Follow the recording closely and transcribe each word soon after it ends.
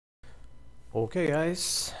Okay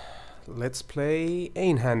guys, let's play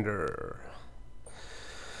Einhänder.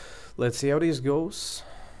 Let's see how this goes.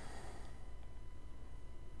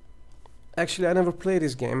 Actually, I never played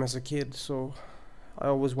this game as a kid, so I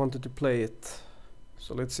always wanted to play it.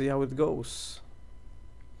 So let's see how it goes.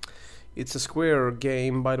 It's a Square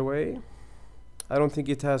game, by the way. I don't think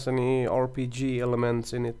it has any RPG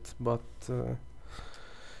elements in it, but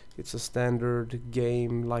it's a standard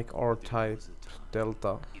game like R-Type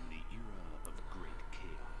Delta.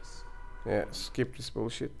 Yeah, skip this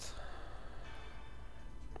bullshit.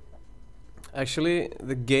 Actually,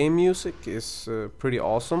 the game music is pretty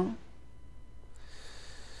awesome.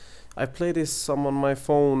 I played this some on my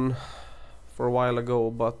phone for a while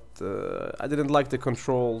ago, but I didn't like the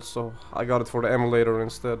controls, so I got it for the emulator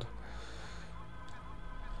instead.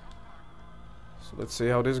 So let's see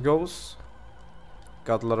how this goes.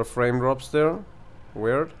 Got a lot of frame drops there.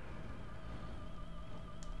 Weird.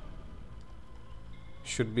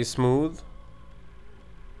 Should be smooth.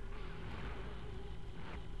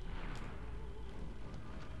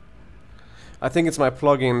 I think it's my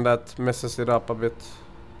plugin that messes it up a bit.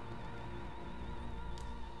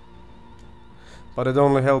 But it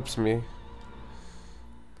only helps me.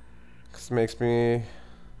 'Cause it makes me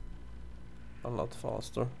a lot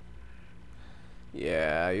faster.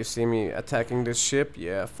 Yeah, you see me attacking this ship?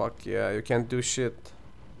 Yeah, fuck yeah, you can't do shit.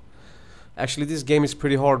 Actually, this game is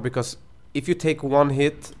pretty hard because if you take one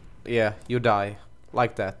hit, yeah, you die.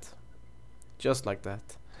 Like that. Just like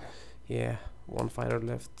that. Yeah, one fighter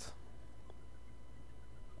left.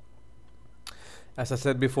 As I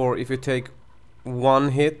said before, if you take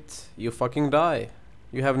one hit, you fucking die.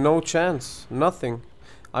 You have no chance. Nothing.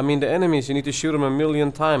 I mean, the enemies, you need to shoot them a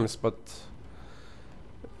million times, but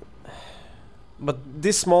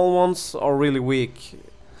these small ones are really weak.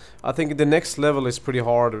 I think the next level is pretty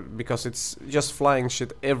hard because it's just flying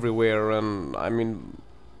shit everywhere, and I mean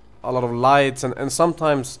a lot of lights, and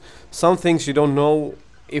sometimes some things you don't know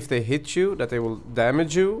if they hit you that they will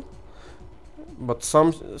damage you, but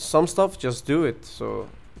some stuff just do it, so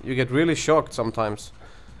you get really shocked sometimes.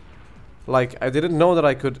 Like, I didn't know that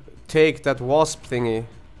I could take that wasp thingy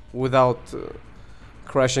without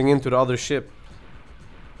crashing into the other ship.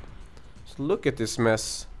 So look at this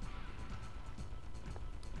mess.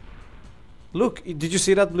 Look, did you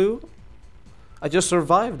see that, Blue? I just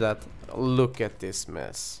survived that. Look at this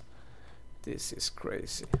mess. This is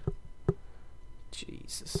crazy.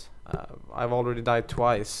 Jesus. I've already died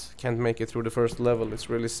twice. Can't make it through the first level. It's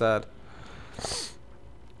really sad.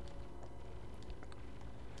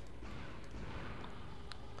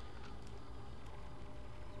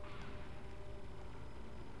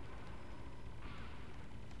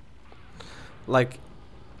 Like,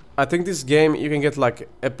 I think this game you can get like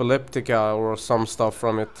epileptica or some stuff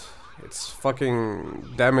from it. It's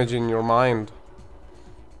fucking damaging your mind.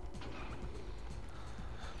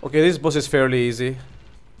 Okay, this boss is fairly easy.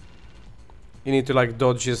 You need to like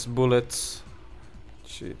dodge his bullets.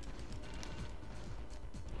 Shit.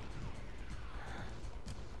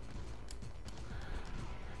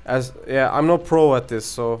 Yeah, I'm not pro at this,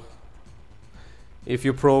 so if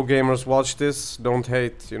you pro gamers watch this, don't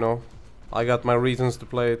hate, you know. I got my reasons to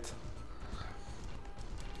play it.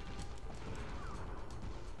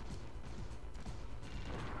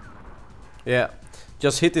 Yeah,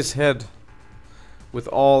 just hit his head with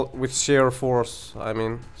sheer force. I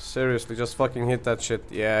mean, seriously, just fucking hit that shit.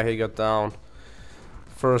 Yeah, he got down.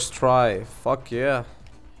 First try. Fuck yeah.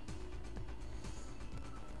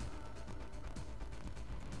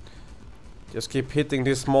 Just keep hitting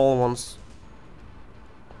these small ones.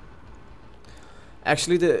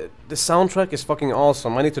 Actually, the soundtrack is fucking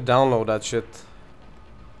awesome. I need to download that shit.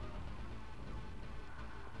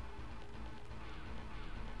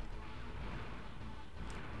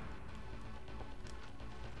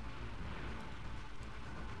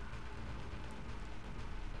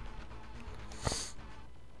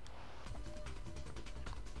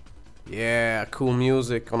 Yeah, cool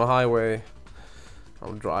music on a highway.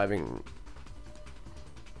 I'm driving.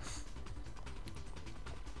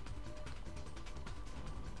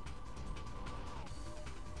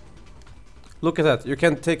 Look at that, you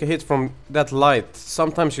can't take a hit from that light.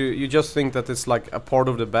 Sometimes you just think that it's like a part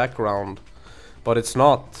of the background, but it's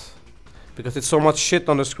not. Because it's so much shit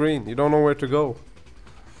on the screen, you don't know where to go.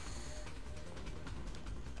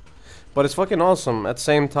 But it's fucking awesome at the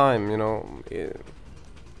same time, you know.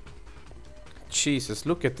 Jesus,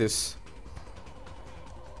 look at this.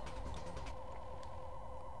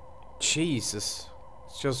 Jesus.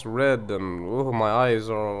 It's just red and oh, my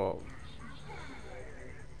eyes are...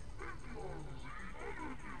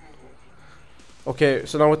 Okay,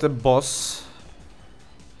 so now with the boss.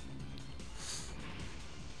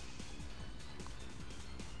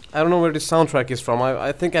 I don't know where this soundtrack is from.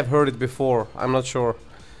 I think I've heard it before. I'm not sure.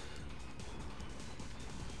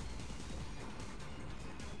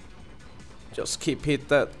 Just keep hit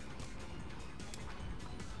that.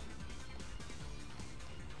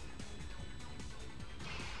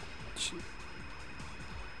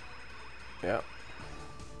 Yeah.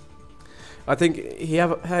 I think he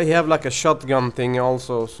have like a shotgun thing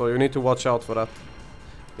also, so you need to watch out for that.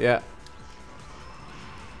 Yeah.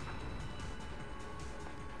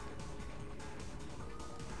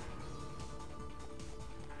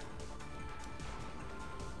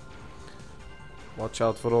 Watch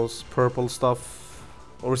out for those purple stuff.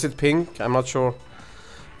 Or is it pink? I'm not sure.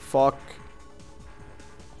 Fuck.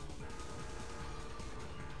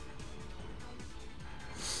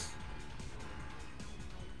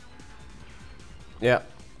 Yeah,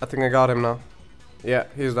 I think I got him now. Yeah,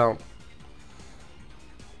 he's down.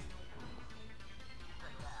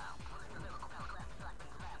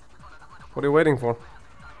 What are you waiting for?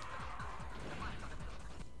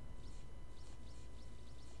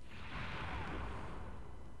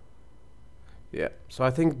 Yeah, so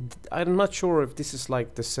I think I'm not sure if this is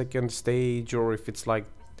like the second stage or if it's like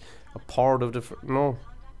a part of the no.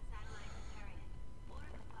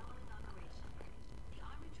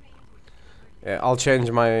 Yeah, I'll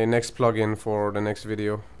change my next plugin for the next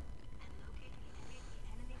video.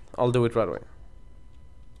 I'll do it right away.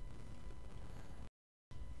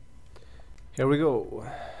 Here we go.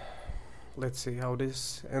 Let's see how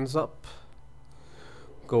this ends up.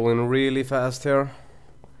 Going really fast here.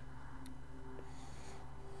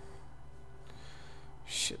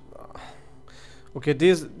 Shit. Okay,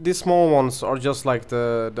 these small ones are just like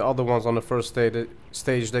the other ones on the first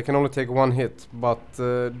stage. They can only take one hit, but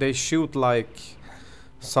they shoot like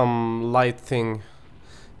some light thing.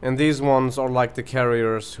 And these ones are like the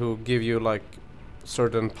carriers who give you like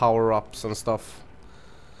certain power-ups and stuff.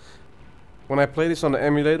 When I played this on the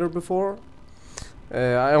emulator before,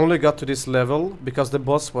 I only got to this level because the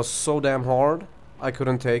boss was so damn hard. I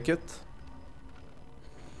couldn't take it.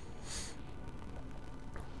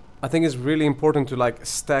 I think it's really important to like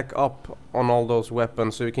stack up on all those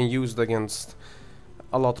weapons so you can use it against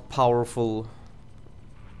a lot powerful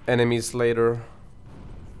enemies later.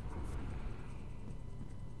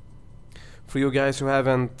 For you guys who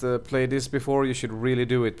haven't played this before, you should really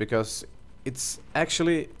do it because it's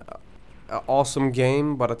actually an awesome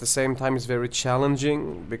game, but at the same time it's very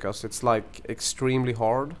challenging because it's like extremely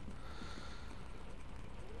hard.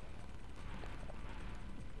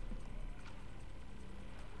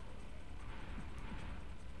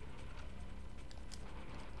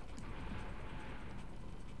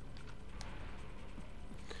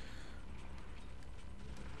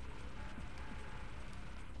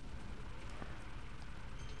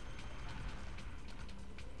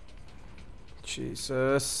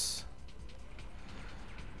 Jesus.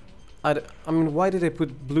 I mean, why did they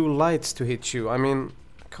put blue lights to hit you? I mean,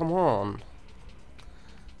 come on.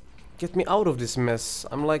 Get me out of this mess.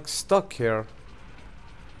 I'm like stuck here.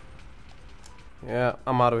 Yeah,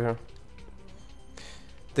 I'm out of here.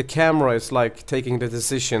 The camera is like taking the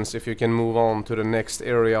decisions if you can move on to the next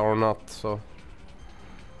area or not, so...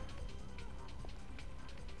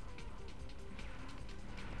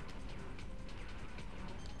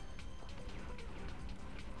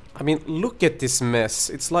 I mean, look at this mess.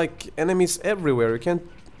 It's like enemies everywhere. You can't...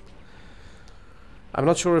 I'm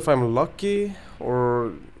not sure if I'm lucky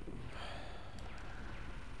or...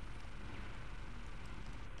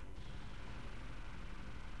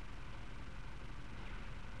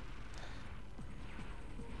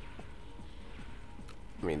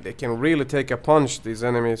 I mean, they can really take a punch, these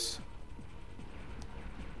enemies.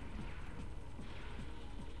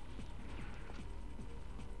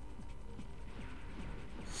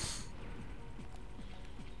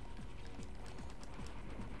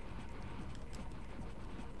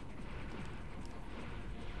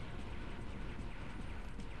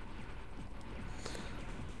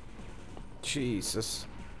 Jesus.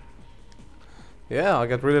 Yeah, I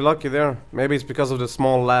got really lucky there. Maybe it's because of the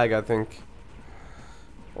small lag, I think.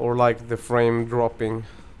 Or like the frame dropping.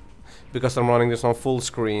 Because I'm running this on full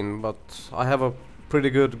screen, but I have a pretty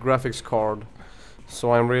good graphics card.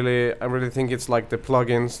 So I really think it's like the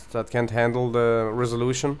plugins that can't handle the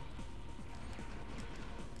resolution.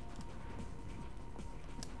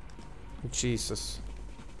 Jesus.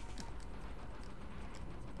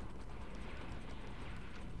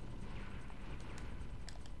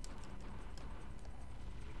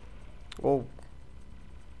 Oh.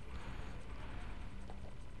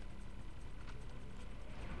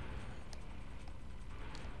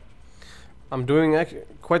 I'm doing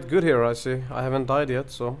quite good here, I see. I haven't died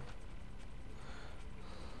yet, so...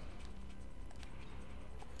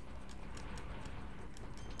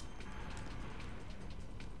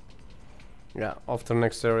 Yeah, off to the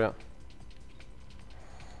next area.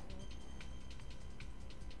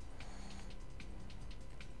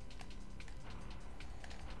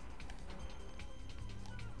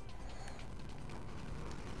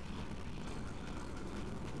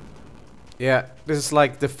 Yeah, this is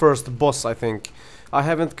like the first boss, I think. I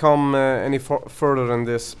haven't come any further than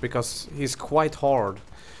this because he's quite hard.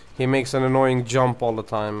 He makes an annoying jump all the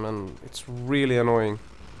time and it's really annoying.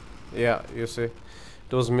 Yeah, you see.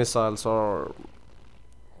 Those missiles are...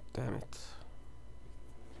 Damn it.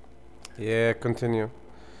 Yeah, continue.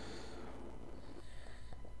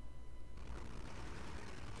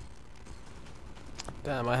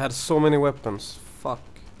 Damn, I had so many weapons. Fuck.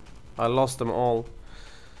 I lost them all.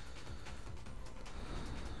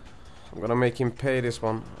 I'm gonna make him pay this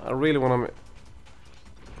one. I really wanna...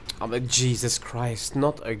 I'm like, Jesus Christ,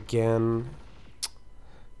 not again.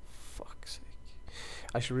 Fuck's sake.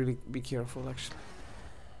 I should really be careful, actually.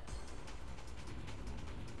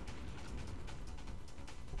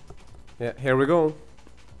 Yeah, here we go.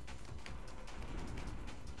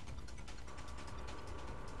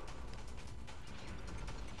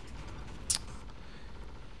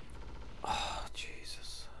 Oh,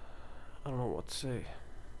 Jesus. I don't know what to say.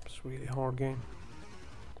 It's a really hard game.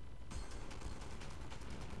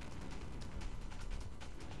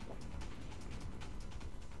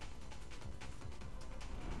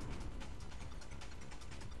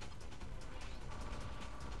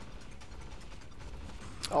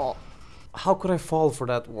 Oh, how could I fall for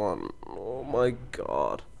that one? Oh my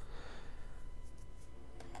god.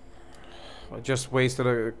 I just wasted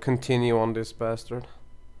a continue on this bastard.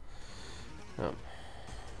 Yeah.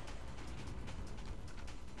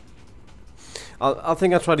 I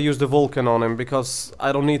think I try to use the Vulcan on him because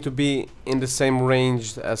I don't need to be in the same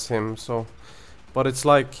range as him, so... But it's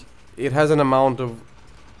like, it has an amount of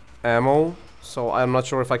ammo, so I'm not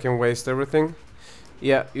sure if I can waste everything.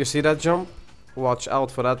 Yeah, you see that jump? Watch out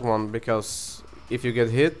for that one, because if you get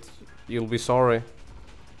hit, you'll be sorry.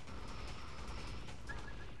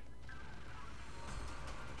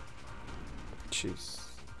 Jeez.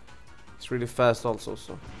 It's really fast also,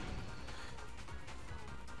 so...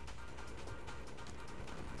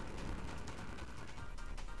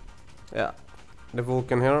 Yeah, the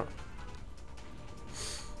Vulcan here.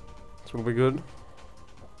 This will be good.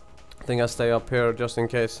 I think I stay up here just in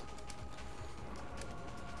case.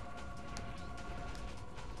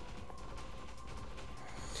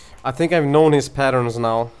 I think I've known his patterns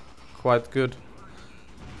now quite good.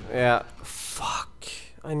 Yeah, fuck.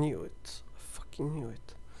 I knew it. I fucking knew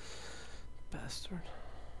it. Bastard.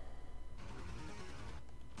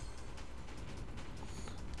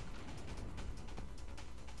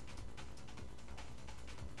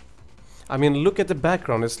 I mean, look at the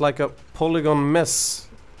background. It's like a polygon mess.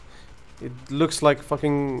 It looks like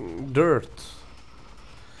fucking dirt.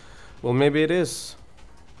 Well, maybe it is.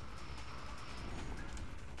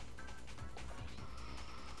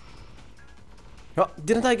 Oh,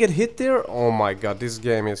 didn't I get hit there? Oh my god, this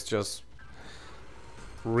game is just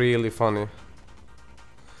really funny.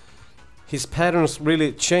 His patterns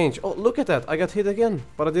really change. Oh, look at that. I got hit again,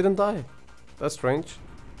 but I didn't die. That's strange.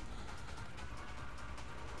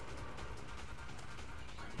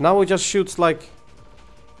 Now he just shoots like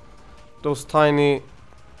those tiny...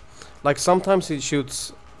 Like sometimes he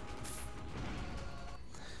shoots...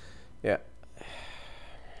 Yeah.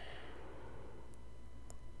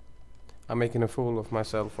 I'm making a fool of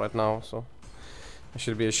myself right now, so I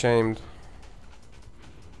should be ashamed.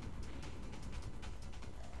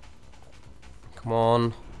 Come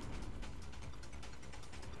on.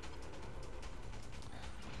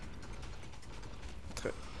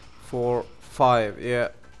 3, 4, 5, yeah.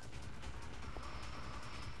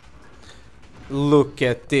 Look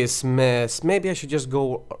at this mess. Maybe I should just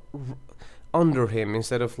go under him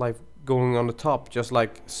instead of like going on the top. Just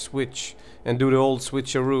like switch and do the old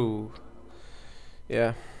switcheroo.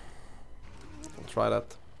 Yeah, I'll try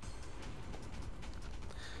that.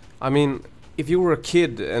 I mean, if you were a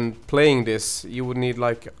kid and playing this, you would need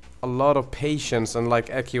like a lot of patience and like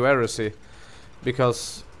accuracy,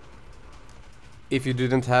 because if you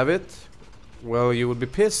didn't have it, well, you would be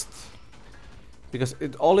pissed, because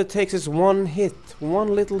all it takes is one hit,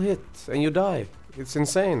 one little hit, and you die. It's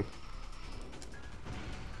insane.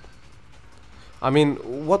 I mean,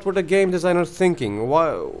 what were the game designers thinking?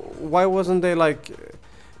 Why wasn't they like...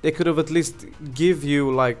 They could have at least give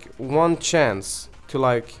you like one chance to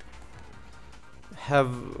like have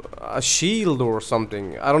a shield or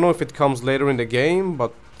something. I don't know if it comes later in the game,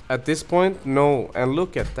 but at this point, no. And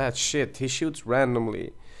look at that shit. He shoots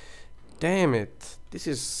randomly. Damn it. This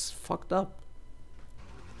is fucked up.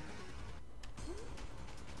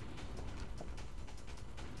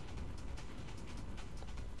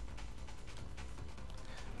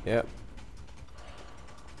 Yeah.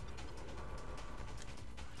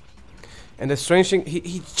 And the strange thing,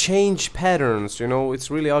 he changed patterns, you know, it's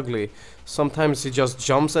really ugly. Sometimes he just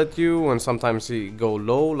jumps at you, and sometimes he go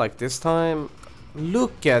low, like this time.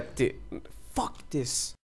 Look at it. Fuck this.